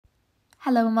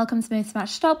Hello and welcome to Motor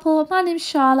Match Stockport. My name's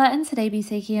Charlotte and today we'll be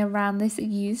taking you around this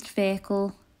used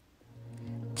vehicle.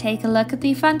 Take a look at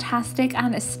the fantastic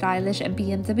and stylish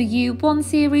BMW 1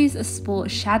 Series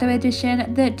Sport Shadow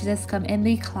Edition that does come in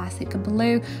the classic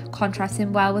blue,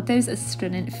 contrasting well with those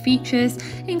stunning features,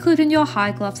 including your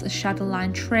high gloss shadow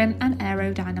line trim and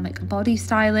aerodynamic body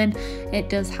styling. It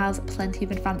does house plenty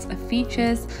of advanced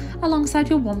features alongside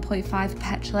your 1.5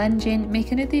 petrol engine,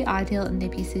 making it the ideal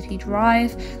nippy city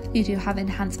drive. You do have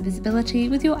enhanced visibility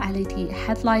with your LED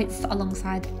headlights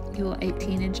alongside your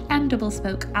 18-inch M double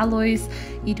spoke alloys.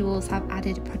 You do also have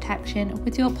added protection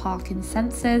with your parking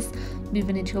sensors.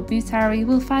 Moving into your boot area, you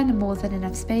will find more than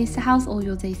enough space to house all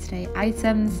your day-to-day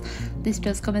items. This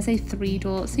does come as a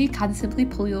 3-door, so you can simply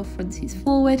pull your front seats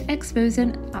forward,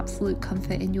 exposing absolute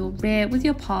comfort in your rear with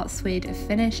your part suede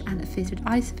finish and fitted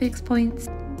isofix points.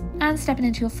 And stepping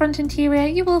into your front interior,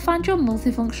 you will find your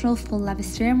multifunctional full leather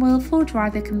steering wheel for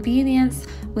driver convenience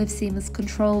with seamless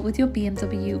control with your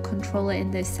BMW controller in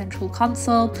the central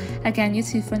console. Again, your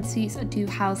two front seats do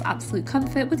house absolute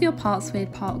comfort with your part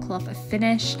suede part cloth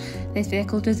finish. This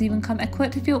vehicle does even come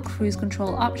equipped with your cruise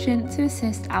control option to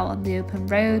assist out on the open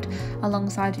road.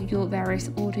 Alongside your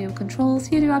various audio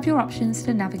controls, you do have your options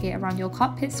to navigate around your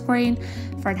cockpit screen.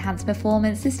 For enhanced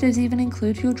performance, this does even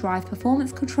include your drive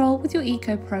performance control with your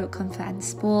Eco Pro Comfort and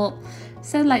Sport.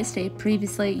 So like stated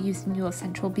previously, using your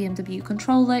central BMW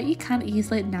controller, you can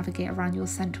easily navigate around your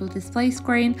central display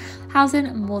screen,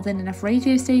 housing more than enough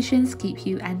radio stations to keep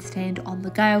you entertained on the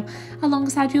go,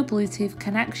 alongside your Bluetooth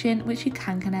connection, which you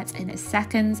can connect in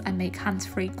seconds and make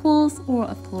hands-free calls or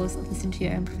of course listen to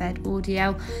your own preferred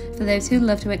audio. For those who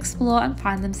love to explore and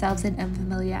find themselves in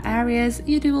unfamiliar areas,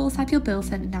 you do also have your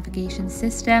built-in navigation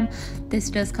system.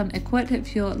 This does come equipped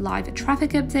with your live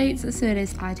traffic updates, so it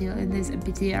is ideal in those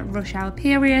busier rush hour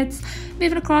periods.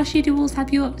 Moving across, you do also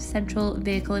have your central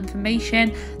vehicle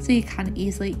information, so you can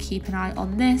easily keep an eye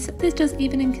on this. This does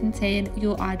even contain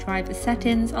your iDrive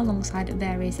settings alongside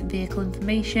various vehicle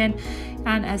information,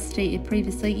 and as stated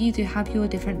previously, you do have your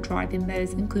different driving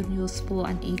modes, including your Sport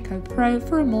and Eco Pro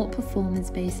for a more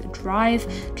performance-based drive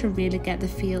to really get the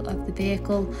feel of the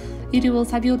vehicle. You do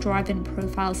also have your driving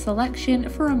profile selection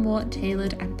for a more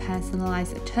tailored and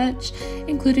personalised touch,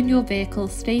 including your vehicle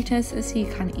status, so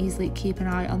you can easily keep an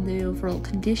eye on the overall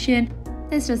condition.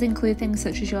 This does include things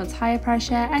such as your tyre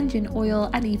pressure, engine oil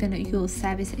and even your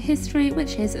service history,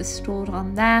 which is stored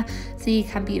on there, so you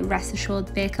can be rest assured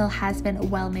the vehicle has been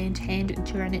well maintained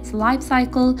during its life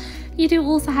cycle. You do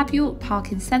also have your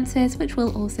parking sensors, which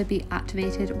will also be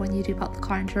activated when you do put the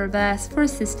car into reverse for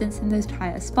assistance in those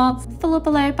tyre spots, followed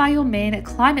below by your main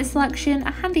climate selection,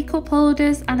 handy cup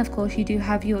holders, and of course you do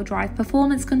have your drive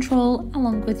performance control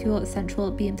along with your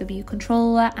central BMW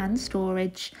controller and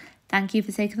storage. Thank you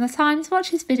for taking the time to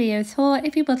watch this video tour.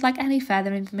 If you would like any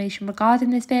further information regarding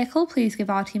this vehicle, please give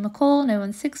our team a call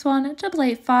 0161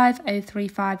 885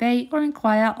 0358 or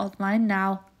inquire online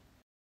now.